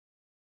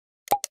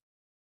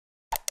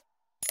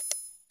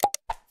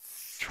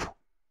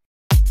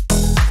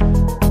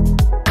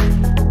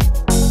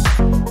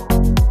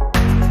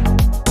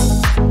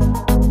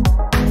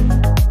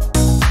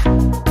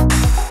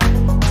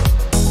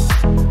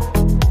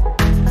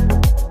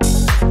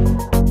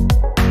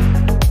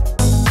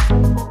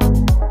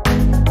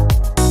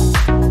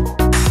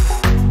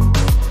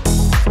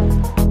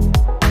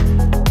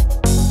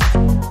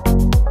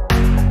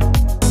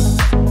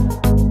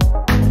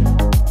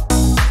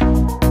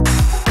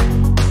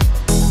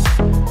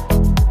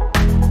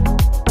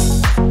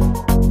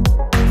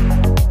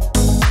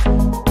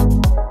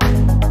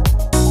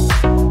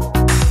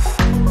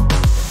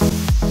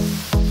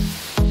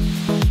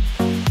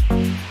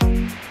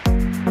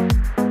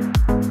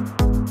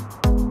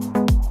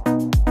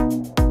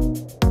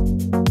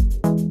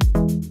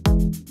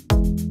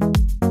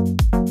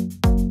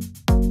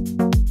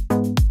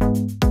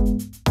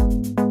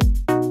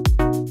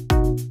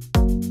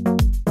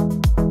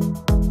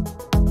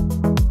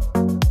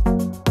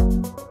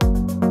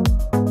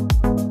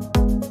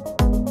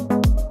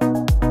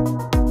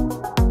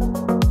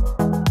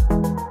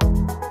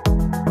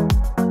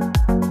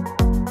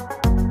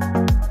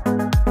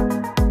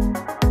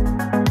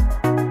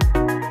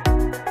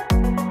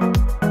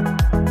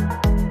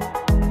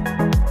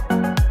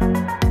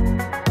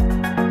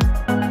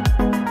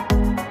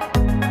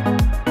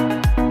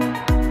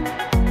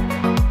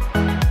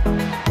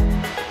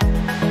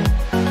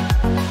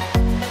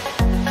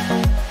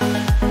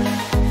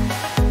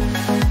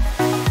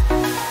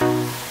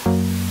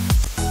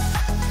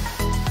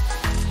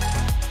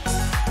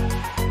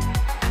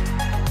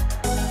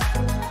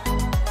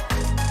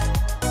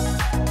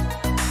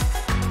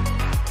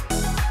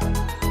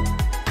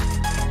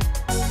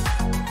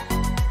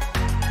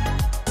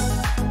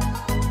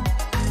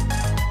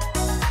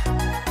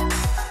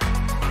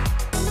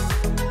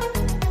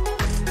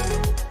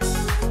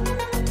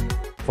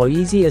For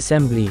easy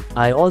assembly,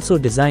 I also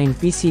designed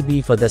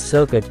PCB for the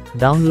circuit.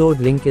 Download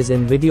link is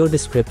in video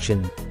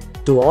description.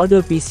 To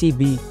order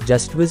PCB,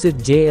 just visit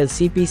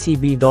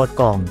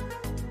jlcpcb.com.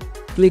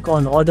 Click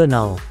on order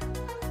now.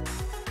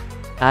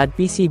 Add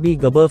PCB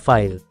Gabber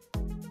file.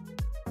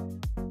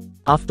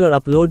 After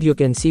upload you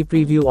can see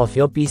preview of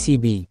your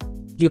PCB.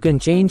 You can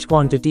change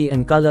quantity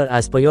and color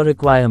as per your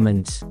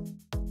requirements.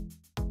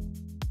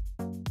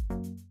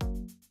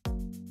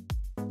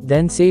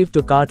 Then save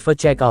to cart for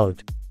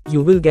checkout.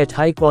 You will get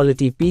high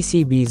quality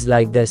PCBs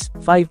like this,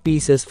 5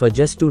 pieces for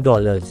just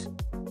 $2.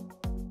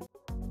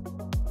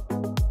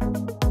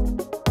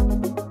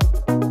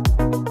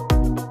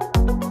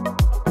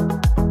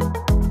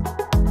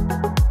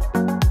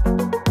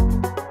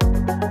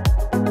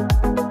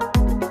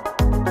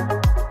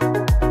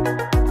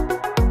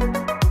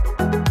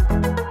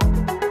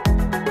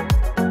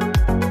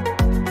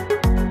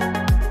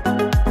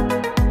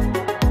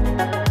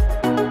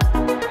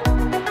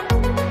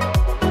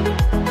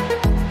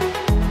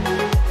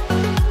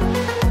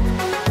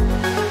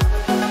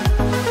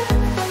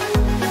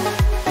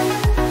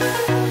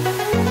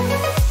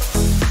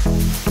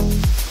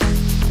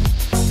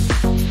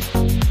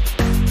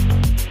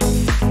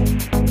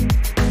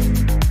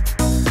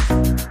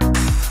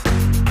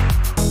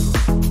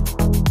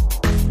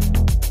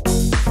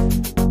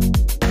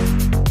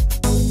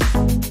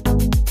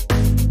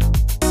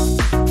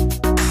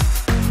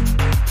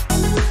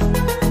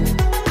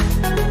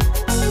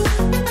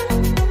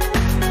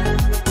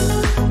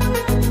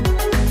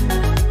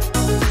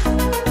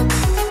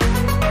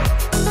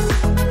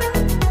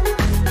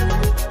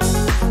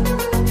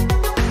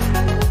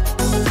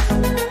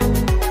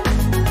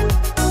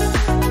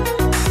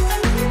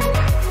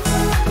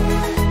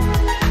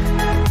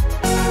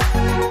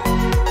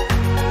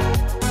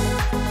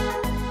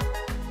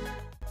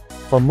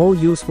 For more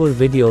useful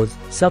videos,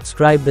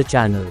 subscribe the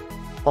channel.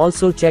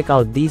 Also check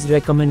out these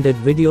recommended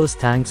videos.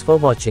 Thanks for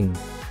watching.